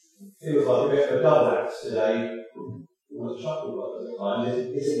feels like a bit of a double act today. You want to chuckle about it at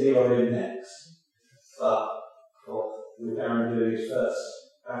times. Is it me or him next? But with Aaron doing his first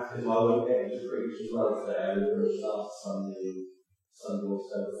baptism, I won't get him to preach as well today. I was going to start Sunday or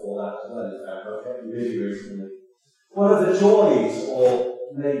so before that as well. In fact, I've kept you busy recently. One of the joys, or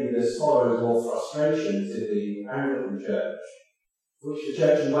maybe the sorrows or frustrations in the Anglican Church, which the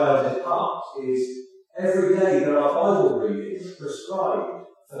Church in Wales is part, is every day there are Bible readings prescribed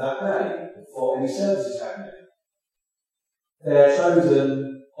for that day, for any services happening. They're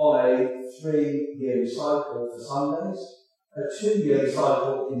chosen on a 3-year cycle for Sundays, a 2-year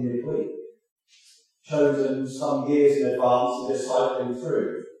cycle in midweek, chosen some years in advance and just cycling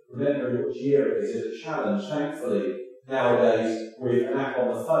through, remembering which year it is a challenge. Thankfully, nowadays, with an app on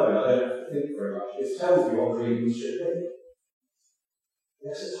the phone, I don't have to think very much. It tells me what the readings should be.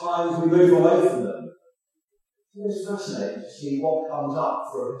 Yes, at times we move away from them. It's fascinating to see what comes up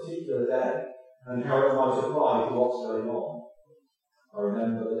for a particular day and how it might apply to what's going on. I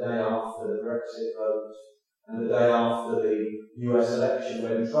remember the day after the Brexit vote and the day after the US election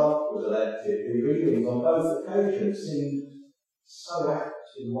when Trump was elected. The readings on both occasions seemed so apt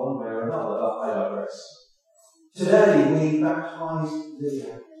in one way or another, but I digress. Today we baptise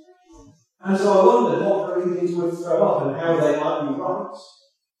Lydia. And so I wondered what the readings would throw up and how they might be right.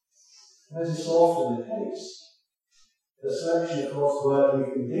 As is so often the case, the selection of God's word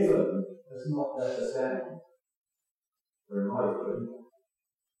we've been given has not let us down. We're in my room.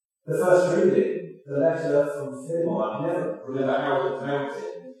 The first reading, the letter from Philemon, I never remember how to pronounce it.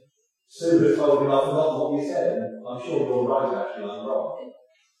 Stuart told me I've forgotten what you said, and I'm sure you're right actually, I'm wrong.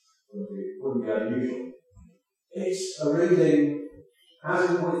 Wouldn't be unusual. It's a reading, as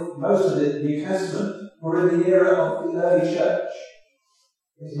with most of the New Testament, we're in the era of the early church.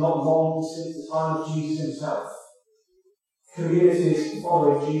 It's not long since the time of Jesus himself. Communities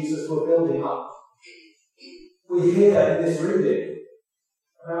following Jesus were building up. We hear in this reading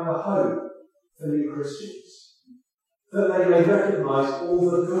about the hope for new Christians, that they may recognise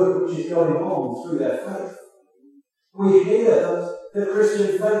all the good which is going on through their faith. We hear that the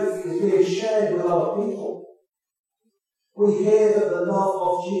Christian faith is being shared with other people. We hear that the love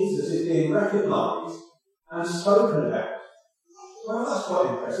of Jesus is being recognised and spoken about. Well, that's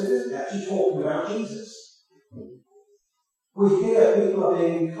quite impressive, isn't it? Actually talking about Jesus. We hear people are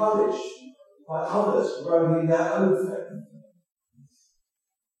being encouraged by others growing in their own faith.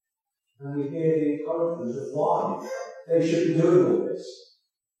 And we hear the encouragement of why they should be doing all this.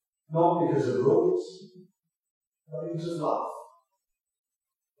 Not because of rules, but because of love.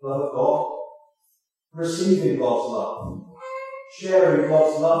 Love of God, receiving God's love, sharing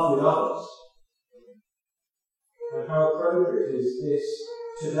God's love with others. And how appropriate is this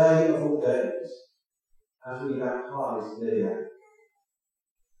today of all days as we baptise Lydia.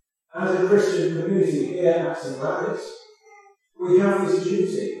 As a Christian community here at St. Rabbit's, we have this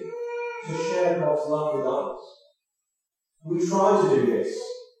duty to share God's love with others. We try to do this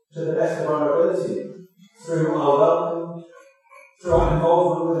to the best of our ability through our welcome, through our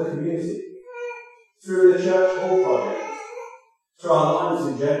involvement with the community, through the church hall project, through our lives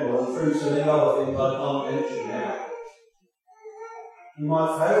in general, and through so many other things I can't mention now. We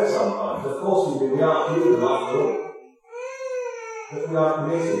might fail sometimes, of course we do, we are human after all, but we are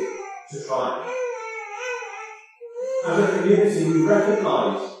committed to trying. As a community, we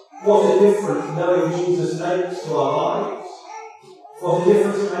recognise what a difference knowing Jesus makes to our lives, what a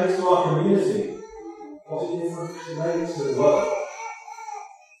difference it makes to our community, what a difference it makes to the world.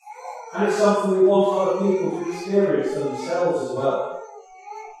 And it's something we want other people to experience themselves as well.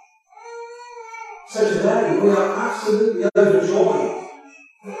 So today we are absolutely overjoyed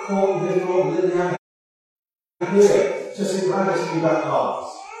that Courtney and Lillian are here to St. Rabbit's to be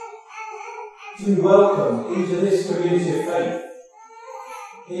baptised, to be welcomed into this community of faith.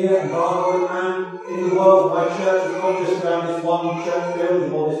 Here in Barnwood and in the world, my church is not just around this one church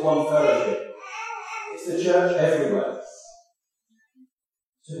building or this one fellowship. It's the church everywhere.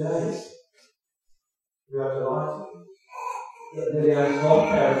 Today, we are delighted that Lillian's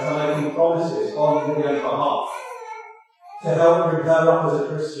godparents are making promises on Lillian's behalf to help bring her up as a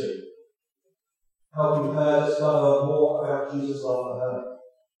Christian, helping her discover more about Jesus' love for her.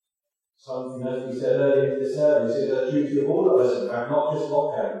 Something, as we said earlier in the service, is a duty of all of us, in fact, not just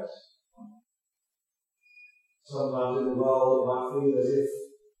godparents. Sometimes in the world it might feel as if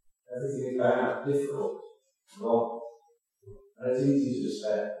everything is bad, difficult, wrong, and it's easy to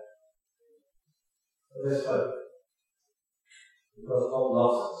despair. But there's hope, because God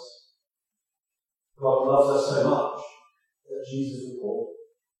loves us. God loves us so much that Jesus was born,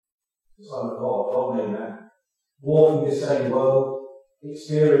 the Son of God, God made man, walking the same world,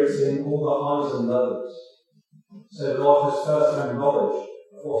 experiencing all the highs and lows. So God has first-hand knowledge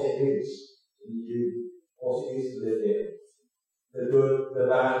of what it is to be Jew, what it is to live here, the good, the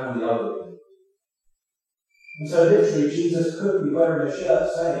bad, and the ugly. And so literally Jesus could be wearing a shirt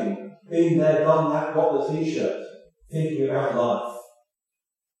saying, been there, done that, got the t-shirt, thinking about life.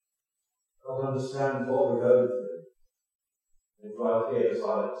 God understands what we're going through. And right here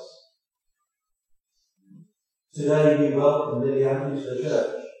beside us. Today we welcome Lillian into the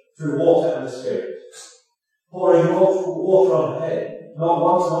church through water and the Spirit, pouring water on her head, not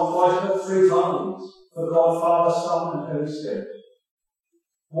once, not twice, but 3 times, for God, Father, Son, and Holy Spirit.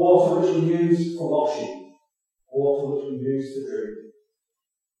 Water which we use for washing, water which we use to drink.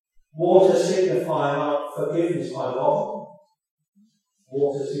 Water signifying our forgiveness by God,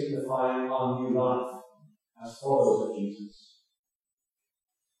 water signifying our new life as followers of Jesus.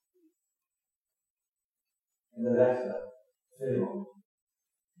 In the letter, Philemon,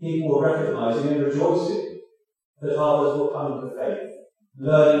 people were recognizing and rejoicing that others will come to faith,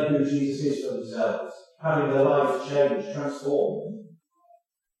 learning who Jesus is for themselves, having their lives changed, transformed.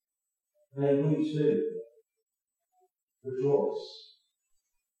 May we too rejoice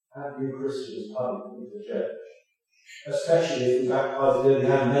at new Christians coming into the church, especially if we baptize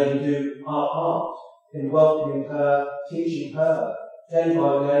Lillian. May we do our part in welcoming her, teaching her, day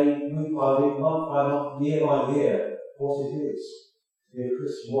by day, week by week, month by month, year by year, what it is to be a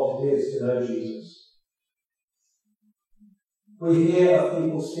Christian, what it is to know Jesus. We hear of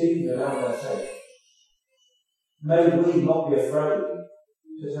people speaking about their faith. May we not be afraid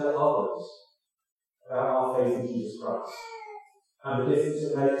to tell others about our faith in Jesus Christ and the difference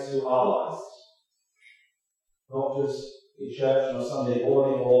it makes to our lives. Not just in church on a Sunday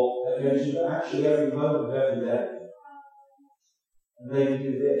morning or occasion, but actually every moment of every day. And may we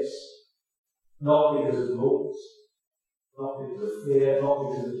do this, not because of rules, not because of fear, not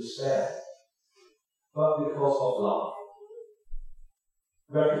because of despair, but because of love.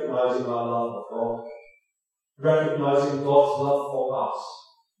 Recognizing our love of God, recognizing God's love for us,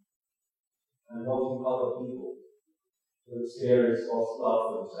 and wanting other people to experience God's love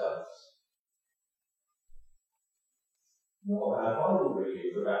for themselves. Not a bad Bible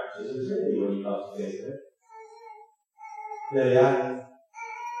reading for baptism, really, when you come to think of it. Lillian,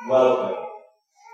 welcome.